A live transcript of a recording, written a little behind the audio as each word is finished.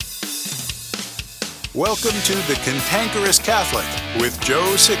Welcome to The Cantankerous Catholic with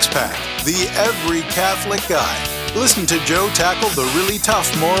Joe Sixpack, the every Catholic guy. Listen to Joe tackle the really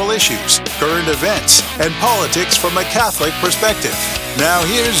tough moral issues, current events, and politics from a Catholic perspective. Now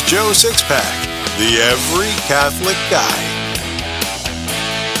here's Joe Sixpack, the every Catholic guy.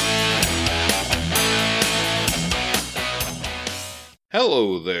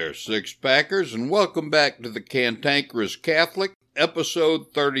 Hello there, Six-Packers, and welcome back to The Cantankerous Catholic, episode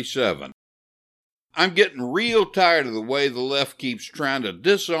 37. I'm getting real tired of the way the left keeps trying to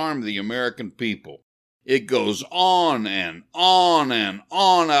disarm the American people. It goes on and on and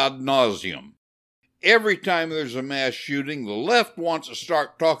on ad nauseum. Every time there's a mass shooting, the left wants to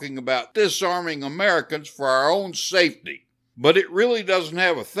start talking about disarming Americans for our own safety. But it really doesn't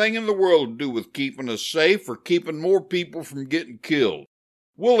have a thing in the world to do with keeping us safe or keeping more people from getting killed.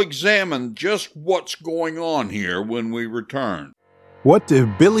 We'll examine just what's going on here when we return. What do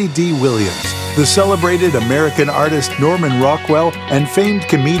Billy D. Williams, the celebrated American artist Norman Rockwell, and famed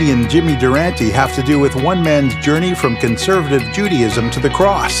comedian Jimmy Durante have to do with one man's journey from conservative Judaism to the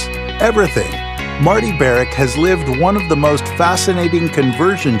cross? Everything. Marty Barrick has lived one of the most fascinating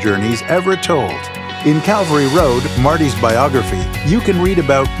conversion journeys ever told. In Calvary Road, Marty's biography, you can read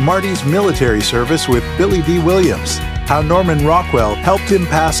about Marty's military service with Billy D. Williams, how Norman Rockwell helped him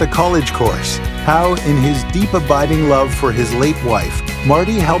pass a college course, how, in his deep abiding love for his late wife,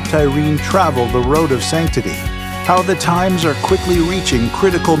 Marty helped Irene travel the road of sanctity, how the times are quickly reaching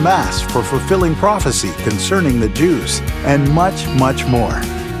critical mass for fulfilling prophecy concerning the Jews, and much, much more.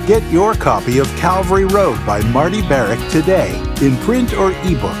 Get your copy of Calvary Road by Marty Barrick today, in print or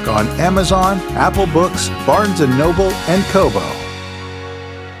ebook on Amazon, Apple Books, Barnes & Noble, and Kobo.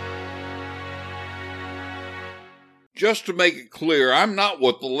 Just to make it clear, I'm not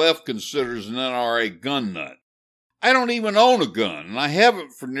what the left considers an NRA gun nut. I don't even own a gun, and I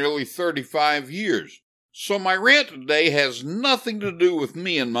haven't for nearly 35 years. So my rant today has nothing to do with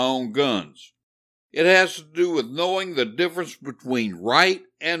me and my own guns. It has to do with knowing the difference between right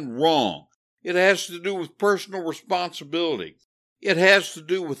and wrong. It has to do with personal responsibility. It has to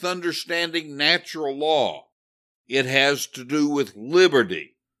do with understanding natural law. It has to do with liberty.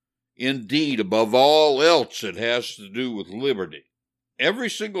 Indeed, above all else, it has to do with liberty.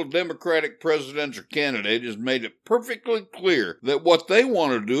 Every single Democratic presidential candidate has made it perfectly clear that what they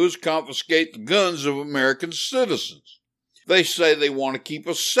want to do is confiscate the guns of American citizens. They say they want to keep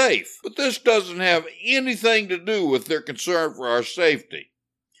us safe, but this doesn't have anything to do with their concern for our safety.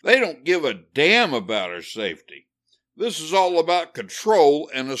 They don't give a damn about our safety. This is all about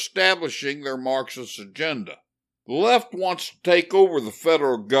control and establishing their Marxist agenda. The left wants to take over the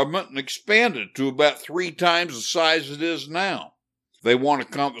federal government and expand it to about 3 times the size it is now. They want to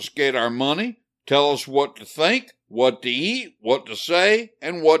confiscate our money, tell us what to think, what to eat, what to say,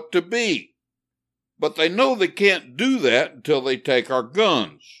 and what to be. But they know they can't do that until they take our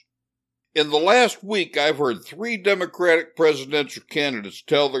guns. In the last week, I've heard 3 Democratic presidential candidates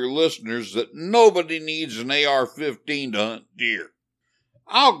tell their listeners that nobody needs an AR-15 to hunt deer.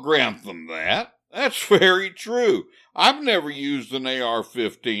 I'll grant them that. That's very true. I've never used an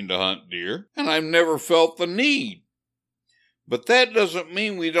AR-15 to hunt deer, and I've never felt the need. But that doesn't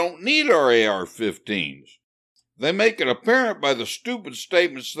mean we don't need our AR-15s. They make it apparent by the stupid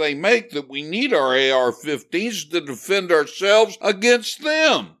statements they make that we need our AR-15s to defend ourselves against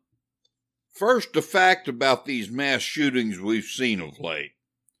them. First, a fact about these mass shootings we've seen of late.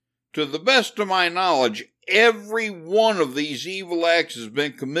 To the best of my knowledge, every one of these evil acts has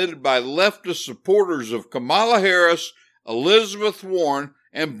been committed by leftist supporters of Kamala Harris, Elizabeth Warren,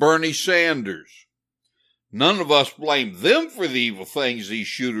 and Bernie Sanders. None of us blame them for the evil things these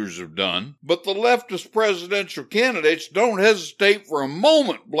shooters have done, but the leftist presidential candidates don't hesitate for a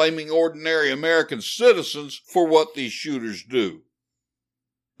moment blaming ordinary American citizens for what these shooters do.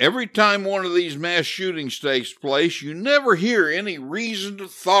 Every time one of these mass shootings takes place, you never hear any reasoned,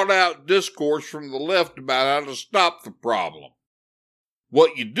 thought-out discourse from the left about how to stop the problem.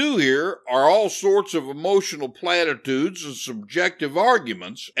 What you do hear are all sorts of emotional platitudes and subjective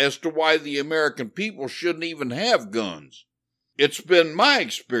arguments as to why the American people shouldn't even have guns. It's been my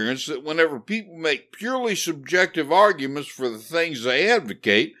experience that whenever people make purely subjective arguments for the things they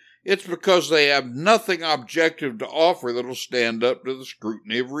advocate, it's because they have nothing objective to offer that'll stand up to the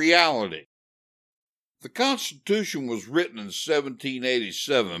scrutiny of reality. The Constitution was written in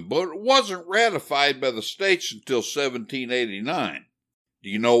 1787, but it wasn't ratified by the states until 1789. Do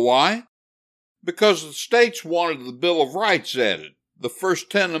you know why? Because the states wanted the Bill of Rights added, the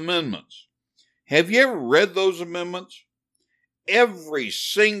first 10 amendments. Have you ever read those amendments? Every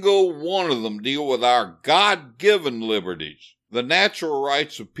single one of them deal with our God-given liberties. the natural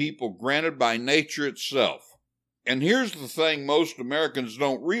rights of people granted by nature itself. And here's the thing most Americans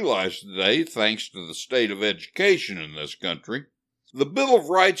don't realize today, thanks to the state of education in this country. The Bill of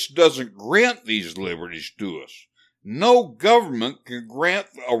Rights doesn't grant these liberties to us. No government can grant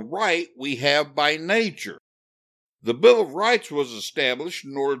a right we have by nature. The Bill of Rights was established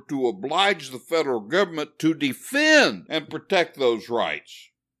in order to oblige the federal government to defend and protect those rights.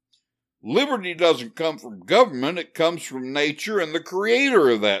 Liberty doesn't come from government, it comes from nature and the creator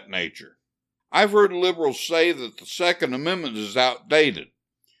of that nature. I've heard liberals say that the Second Amendment is outdated.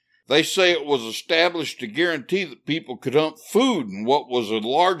 They say it was established to guarantee that people could hunt food in what was a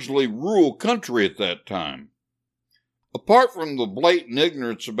largely rural country at that time. Apart from the blatant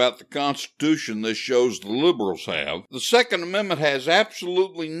ignorance about the Constitution this shows the liberals have, the Second Amendment has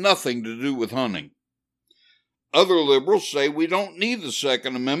absolutely nothing to do with hunting. Other liberals say we don't need the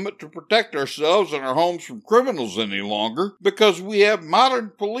Second Amendment to protect ourselves and our homes from criminals any longer because we have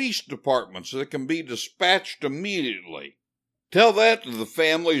modern police departments that can be dispatched immediately. Tell that to the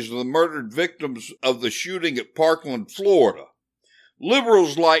families of the murdered victims of the shooting at Parkland, Florida.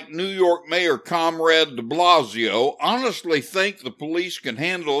 Liberals like New York Mayor Comrade de Blasio honestly think the police can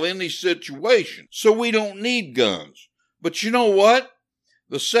handle any situation, so we don't need guns. But you know what?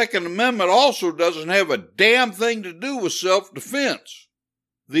 The Second Amendment also doesn't have a damn thing to do with self-defense.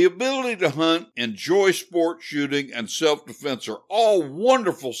 The ability to hunt, enjoy sport shooting, and self-defense are all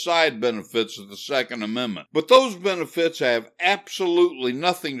wonderful side benefits of the Second Amendment, but those benefits have absolutely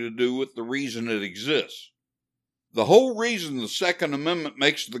nothing to do with the reason it exists. The whole reason the Second Amendment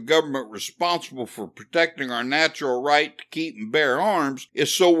makes the government responsible for protecting our natural right to keep and bear arms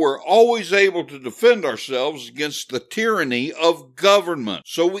is so we're always able to defend ourselves against the tyranny of government,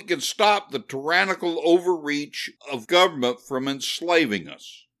 so we can stop the tyrannical overreach of government from enslaving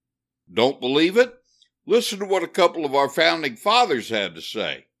us. Don't believe it? Listen to what a couple of our founding fathers had to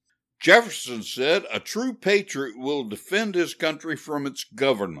say. Jefferson said, "A true patriot will defend his country from its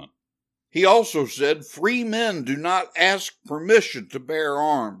government." He also said, "Free men do not ask permission to bear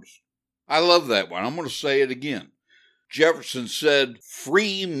arms." I love that one. I'm going to say it again. Jefferson said,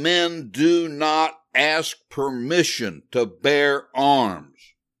 "Free men do not ask permission to bear arms."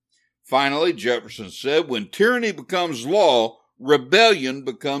 Finally, Jefferson said, "When tyranny becomes law, rebellion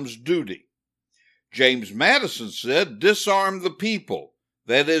becomes duty." James Madison said, "Disarm the people.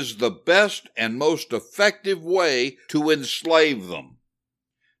 That is the best and most effective way to enslave them."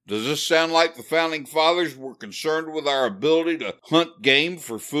 Does this sound like the Founding Fathers were concerned with our ability to hunt game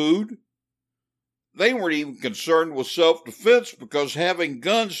for food? They weren't even concerned with self-defense because having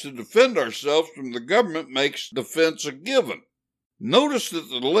guns to defend ourselves from the government makes defense a given. Notice that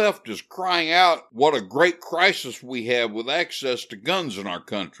the left is crying out what a great crisis we have with access to guns in our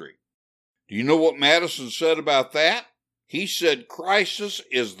country. Do you know what Madison said about that? He said crisis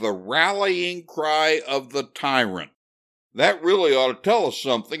is the rallying cry of the tyrant. That really ought to tell us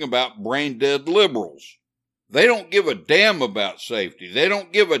something about brain-dead liberals. They don't give a damn about safety. They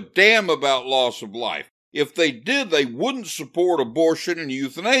don't give a damn about loss of life. If they did, they wouldn't support abortion and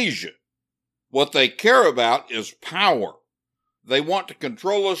euthanasia. What they care about is power. They want to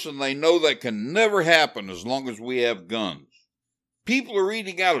control us, and they know that can never happen as long as we have guns. People are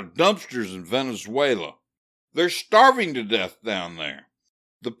eating out of dumpsters in Venezuela. They're starving to death down there.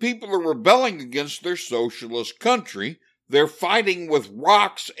 The people are rebelling against their socialist country. They're fighting with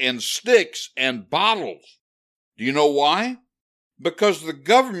rocks and sticks and bottles. Do you know why? Because the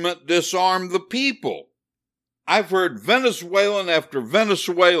government disarmed the people. I've heard Venezuelan after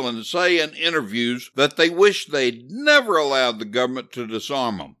Venezuelan say in interviews that they wish they'd never allowed the government to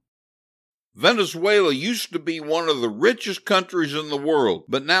disarm them. Venezuela used to be one of the richest countries in the world,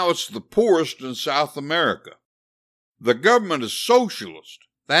 but now it's the poorest in South America. The government is socialist.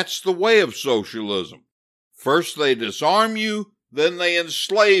 That's the way of socialism. First they disarm you, then they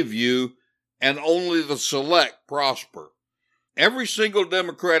enslave you, and only the select prosper. Every single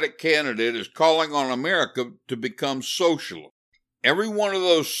Democratic candidate is calling on America to become socialist. Every one of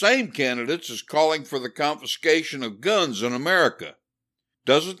those same candidates is calling for the confiscation of guns in America.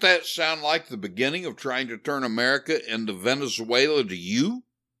 Doesn't that sound like the beginning of trying to turn America into Venezuela to you?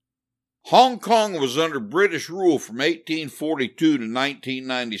 Hong Kong was under British rule from 1842 to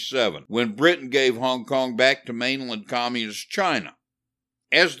 1997, when Britain gave Hong Kong back to mainland communist China.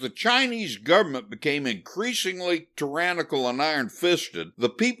 As the Chinese government became increasingly tyrannical and iron-fisted, the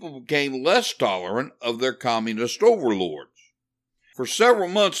people became less tolerant of their communist overlords. For several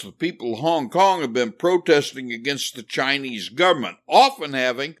months, the people of Hong Kong have been protesting against the Chinese government, often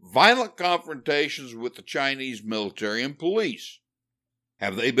having violent confrontations with the Chinese military and police.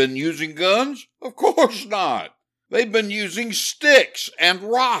 Have they been using guns? Of course not. They've been using sticks and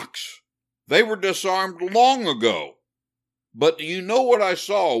rocks. They were disarmed long ago. But do you know what I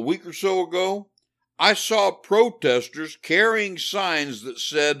saw a week or so ago? I saw protesters carrying signs that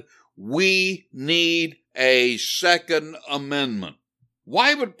said, "We need a Second Amendment."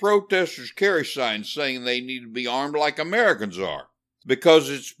 Why would protesters carry signs saying they need to be armed like Americans are? Because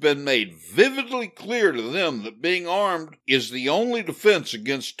it's been made vividly clear to them that being armed is the only defense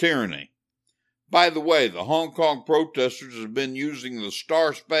against tyranny. By the way, the Hong Kong protesters have been using the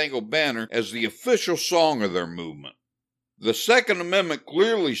Star-Spangled Banner as the official song of their movement. The Second Amendment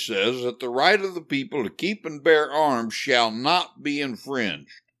clearly says that the right of the people to keep and bear arms shall not be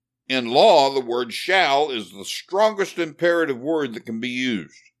infringed. In law, the word shall is the strongest imperative word that can be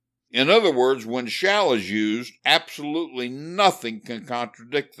used. In other words, when shall is used, absolutely nothing can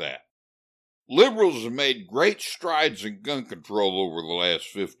contradict that. Liberals have made great strides in gun control over the last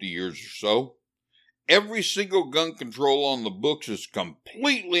 50 years or so. Every single gun control on the books is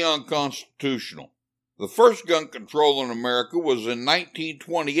completely unconstitutional. The first gun control in America was in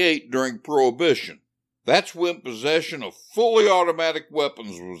 1928 during Prohibition. That's when possession of fully automatic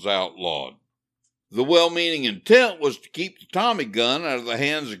weapons was outlawed. The well-meaning intent was to keep the Tommy gun out of the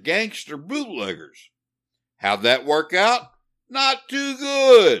hands of gangster bootleggers. How'd that work out? Not too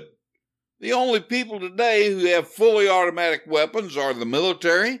good. The only people today who have fully automatic weapons are the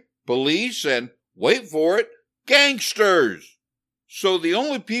military, police, and, wait for it, gangsters. So the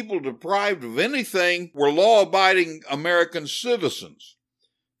only people deprived of anything were law-abiding American citizens.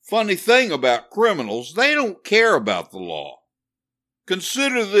 Funny thing about criminals, they don't care about the law.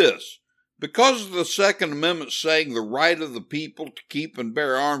 Consider this. Because of the Second Amendment saying the right of the people to keep and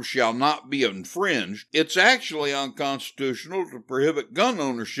bear arms shall not be infringed, it's actually unconstitutional to prohibit gun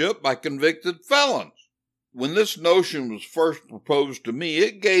ownership by convicted felons. When this notion was first proposed to me,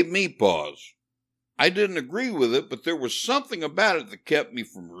 it gave me pause. I didn't agree with it, but there was something about it that kept me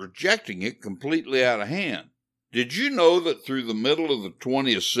from rejecting it completely out of hand. Did you know that through the middle of the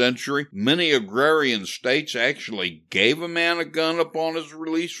 20th century, many agrarian states actually gave a man a gun upon his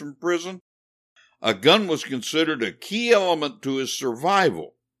release from prison? A gun was considered a key element to his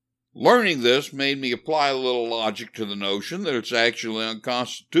survival. Learning this made me apply a little logic to the notion that it's actually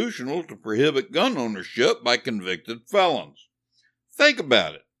unconstitutional to prohibit gun ownership by convicted felons. Think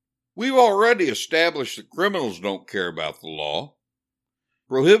about it. We've already established that criminals don't care about the law.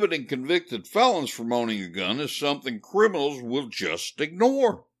 Prohibiting convicted felons from owning a gun is something criminals will just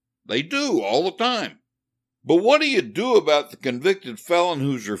ignore. They do all the time. But what do you do about the convicted felon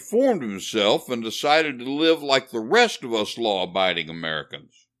who's reformed himself and decided to live like the rest of us law-abiding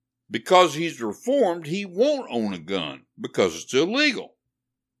Americans? Because he's reformed, he won't own a gun, because it's illegal.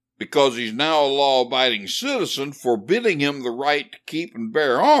 Because he's now a law-abiding citizen, forbidding him the right to keep and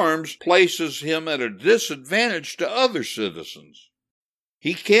bear arms places him at a disadvantage to other citizens.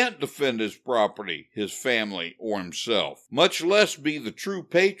 He can't defend his property, his family, or himself, much less be the true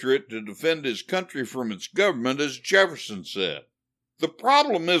patriot to defend his country from its government, as Jefferson said. The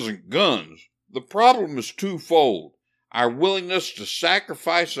problem isn't guns. The problem is twofold: our willingness to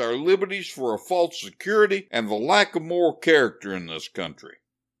sacrifice our liberties for a false security and the lack of moral character in this country.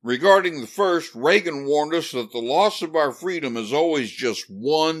 Regarding the first, Reagan warned us that the loss of our freedom is always just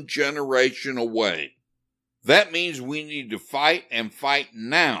one generation away. That means we need to fight and fight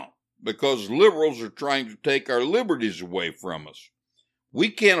now, because liberals are trying to take our liberties away from us. We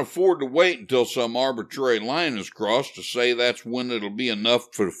can't afford to wait until some arbitrary line is crossed to say that's when it'll be enough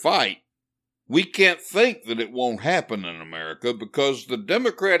to fight. We can't think that it won't happen in America, because the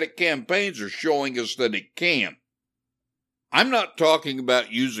Democratic campaigns are showing us that it can. I'm not talking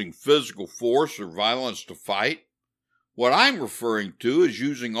about using physical force or violence to fight. What I'm referring to is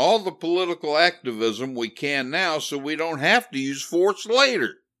using all the political activism we can now so we don't have to use force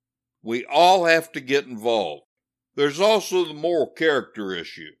later. We all have to get involved. There's also the moral character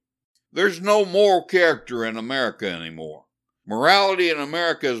issue. There's no moral character in America anymore. Morality in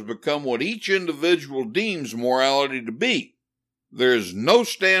America has become what each individual deems morality to be. There is no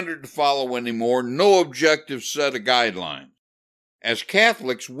standard to follow anymore, no objective set of guidelines. As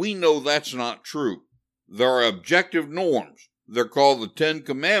Catholics, we know that's not true. There are objective norms. They're called the Ten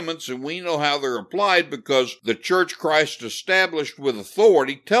Commandments, and we know how they're applied because the Church Christ established with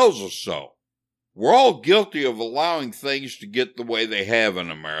authority tells us so. We're all guilty of allowing things to get the way they have in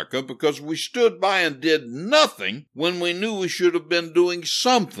America because we stood by and did nothing when we knew we should have been doing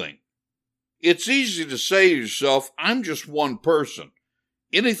something. It's easy to say to yourself, I'm just one person.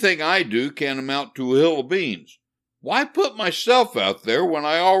 Anything I do can amount to a hill of beans. Why put myself out there when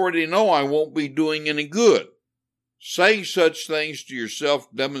I already know I won't be doing any good? Saying such things to yourself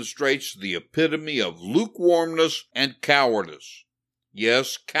demonstrates the epitome of lukewarmness and cowardice.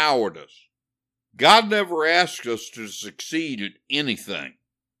 Yes, cowardice. God never asks us to succeed at anything.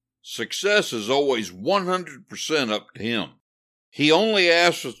 Success is always 100% up to Him. He only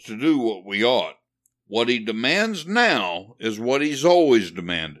asks us to do what we ought. What He demands now is what He's always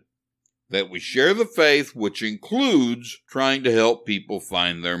demanded, that we share the faith, which includes trying to help people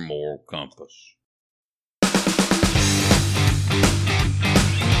find their moral compass.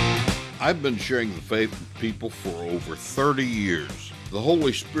 I've been sharing the faith with people for over 30 years. The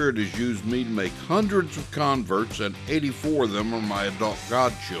Holy Spirit has used me to make hundreds of converts, and 84 of them are my adult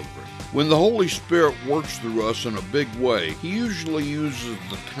godchildren. When the Holy Spirit works through us in a big way, He usually uses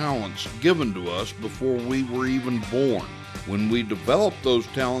the talents given to us before we were even born. When we develop those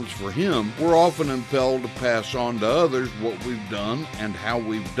talents for Him, we're often impelled to pass on to others what we've done and how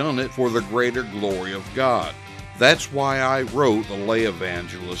we've done it for the greater glory of God. That's why I wrote the Lay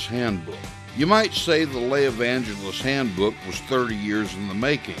Evangelist Handbook. You might say the Lay Evangelist Handbook was 30 years in the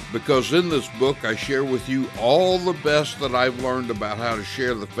making, because in this book I share with you all the best that I've learned about how to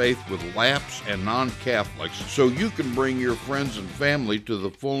share the faith with lapsed and non-Catholics, so you can bring your friends and family to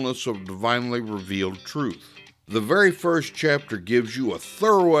the fullness of divinely revealed truth. The very first chapter gives you a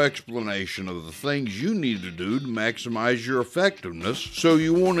thorough explanation of the things you need to do to maximize your effectiveness so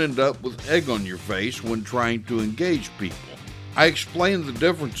you won't end up with egg on your face when trying to engage people. I explain the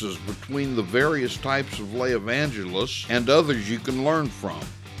differences between the various types of lay evangelists and others you can learn from.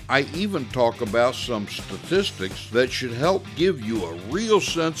 I even talk about some statistics that should help give you a real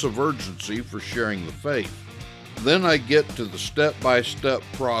sense of urgency for sharing the faith. Then I get to the step-by-step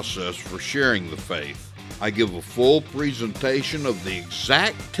process for sharing the faith. I give a full presentation of the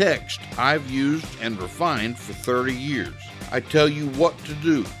exact text I've used and refined for 30 years. I tell you what to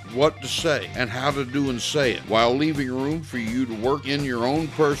do, what to say, and how to do and say it, while leaving room for you to work in your own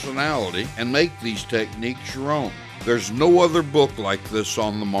personality and make these techniques your own. There's no other book like this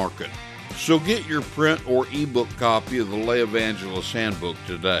on the market. So get your print or ebook copy of the Lay Evangelist Handbook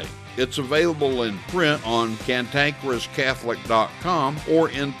today. It's available in print on cantankerouscatholic.com or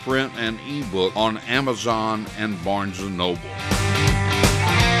in print and ebook on Amazon and Barnes & Noble.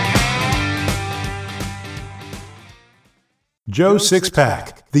 Joe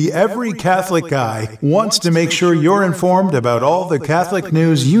Sixpack, the Every Catholic Guy, wants to make sure you're informed about all the Catholic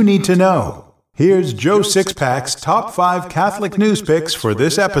news you need to know. Here's Joe Sixpack's top 5 Catholic news picks for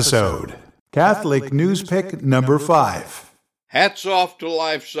this episode. Catholic news pick number 5. Hats off to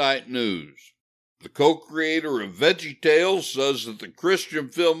LifeSite News. The co-creator of VeggieTales says that the Christian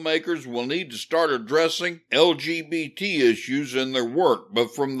filmmakers will need to start addressing LGBT issues in their work,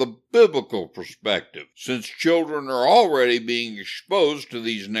 but from the biblical perspective, since children are already being exposed to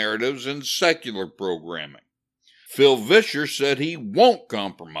these narratives in secular programming. Phil Vischer said he won't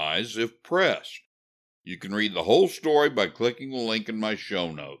compromise if pressed. You can read the whole story by clicking the link in my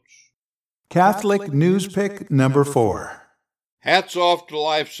show notes. Catholic news pick number 4. Hats off to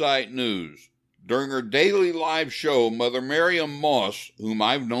LifeSite News. During her daily live show, Mother Miriam Moss, whom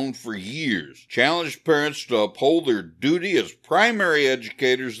I've known for years, challenged parents to uphold their duty as primary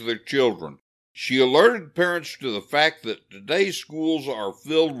educators of their children. She alerted parents to the fact that today's schools are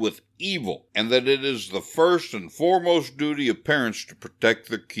filled with evil, and that it is the first and foremost duty of parents to protect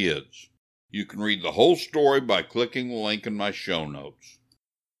their kids. You can read the whole story by clicking the link in my show notes.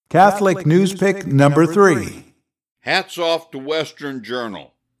 Catholic news pick number 3. Hats off to Western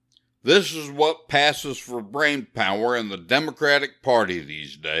Journal. This is what passes for brain power in the Democratic Party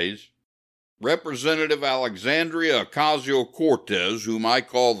these days. Representative Alexandria Ocasio-Cortez, whom I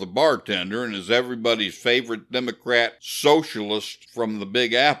call the bartender and is everybody's favorite Democrat socialist from the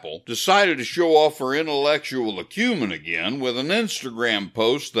Big Apple, decided to show off her intellectual acumen again with an Instagram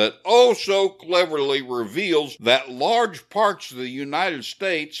post that oh so cleverly reveals that large parts of the United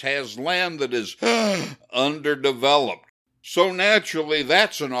States has land that is underdeveloped. So naturally,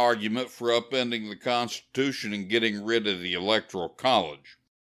 that's an argument for upending the Constitution and getting rid of the Electoral College.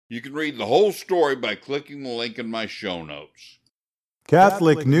 You can read the whole story by clicking the link in my show notes.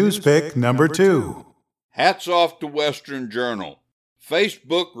 Catholic news pick number 2. Hats off to Western Journal.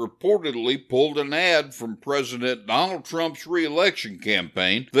 Facebook reportedly pulled an ad from President Donald Trump's re-election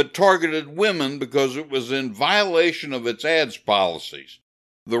campaign that targeted women because it was in violation of its ads policies.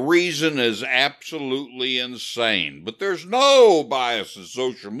 The reason is absolutely insane, but there's no bias in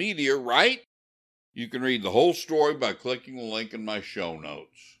social media, right? You can read the whole story by clicking the link in my show notes.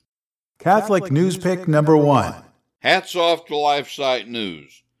 Catholic news pick number 1. Hats off to LifeSite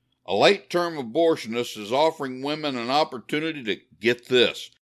News. A late-term abortionist is offering women an opportunity to, get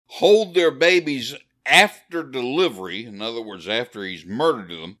this, hold their babies after delivery, in other words, after he's murdered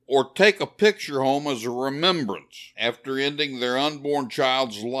them, or take a picture home as a remembrance after ending their unborn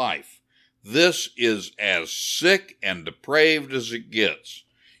child's life. This is as sick and depraved as it gets.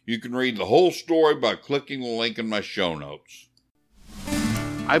 You can read the whole story by clicking the link in my show notes.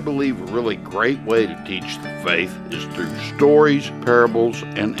 I believe a really great way to teach the faith is through stories, parables,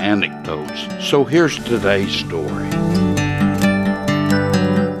 and anecdotes. So here's today's story.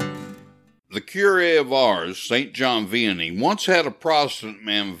 The curé of Ars, St. John Vianney, once had a Protestant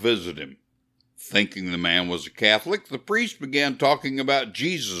man visit him. Thinking the man was a Catholic, the priest began talking about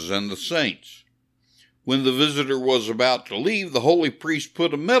Jesus and the saints. When the visitor was about to leave, the holy priest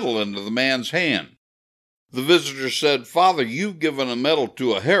put a medal into the man's hand. The visitor said, "Father, you've given a medal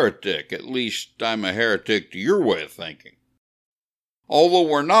to a heretic. At least I'm a heretic to your way of thinking. Although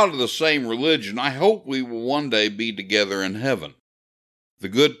we're not of the same religion, I hope we will one day be together in heaven." The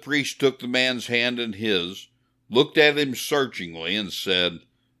good priest took the man's hand in his, looked at him searchingly, and said,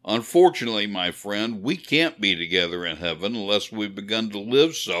 "Unfortunately, my friend, we can't be together in heaven unless we've begun to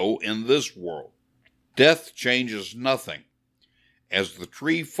live so in this world. Death changes nothing. As the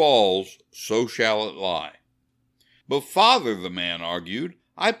tree falls, so shall it lie." "But Father," the man argued,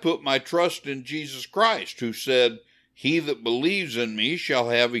 "I put my trust in Jesus Christ, who said, 'He that believes in me shall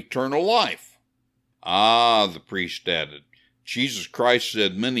have eternal life.'" "Ah," the priest added, "Jesus Christ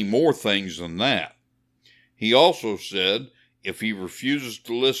said many more things than that. He also said, if he refuses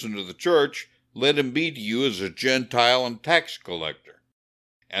to listen to the church, let him be to you as a Gentile and tax collector.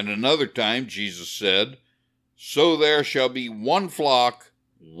 And another time Jesus said, 'So there shall be one flock,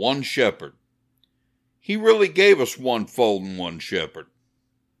 one shepherd.' He really gave us one fold and one shepherd."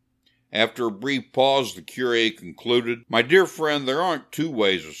 After a brief pause, the curé concluded, "My dear friend, there aren't two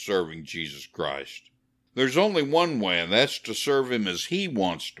ways of serving Jesus Christ. There's only one way, and that's to serve him as he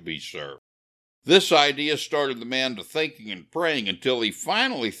wants to be served." This idea started the man to thinking and praying until he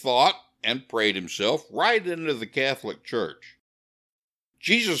finally thought and prayed himself right into the Catholic Church.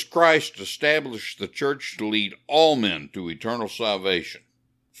 Jesus Christ established the church to lead all men to eternal salvation.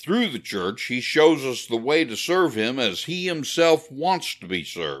 Through the church, he shows us the way to serve him as he himself wants to be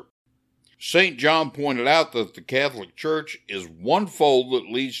served. St. John pointed out that the Catholic Church is one fold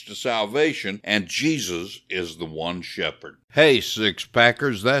that leads to salvation, and Jesus is the one shepherd. Hey,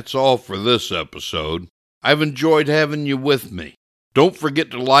 six-packers, that's all for this episode. I've enjoyed having you with me. Don't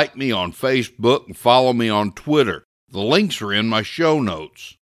forget to like me on Facebook and follow me on Twitter. The links are in my show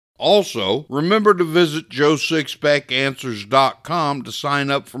notes. Also, remember to visit joesixpackanswers.com to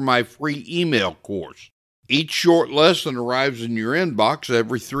sign up for my free email course. Each short lesson arrives in your inbox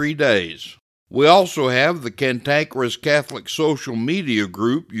every 3 days. We also have the Cantankerous Catholic social media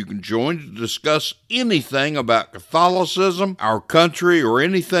group you can join to discuss anything about Catholicism, our country, or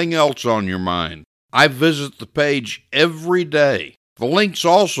anything else on your mind. I visit the page every day. The link's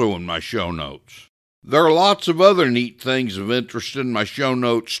also in my show notes. There are lots of other neat things of interest in my show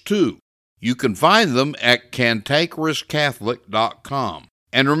notes, too. You can find them at cantankerouscatholic.com.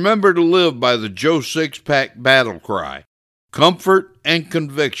 And remember to live by the Joe Sixpack battle cry. Comfort and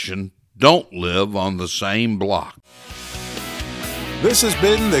conviction don't live on the same block. This has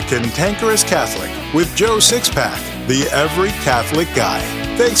been The Cantankerous Catholic with Joe Sixpack, the Every Catholic Guy.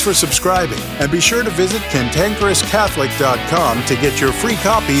 Thanks for subscribing, and be sure to visit cantankerouscatholic.com to get your free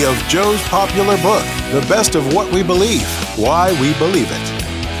copy of Joe's popular book, The Best of What We Believe, Why We Believe It.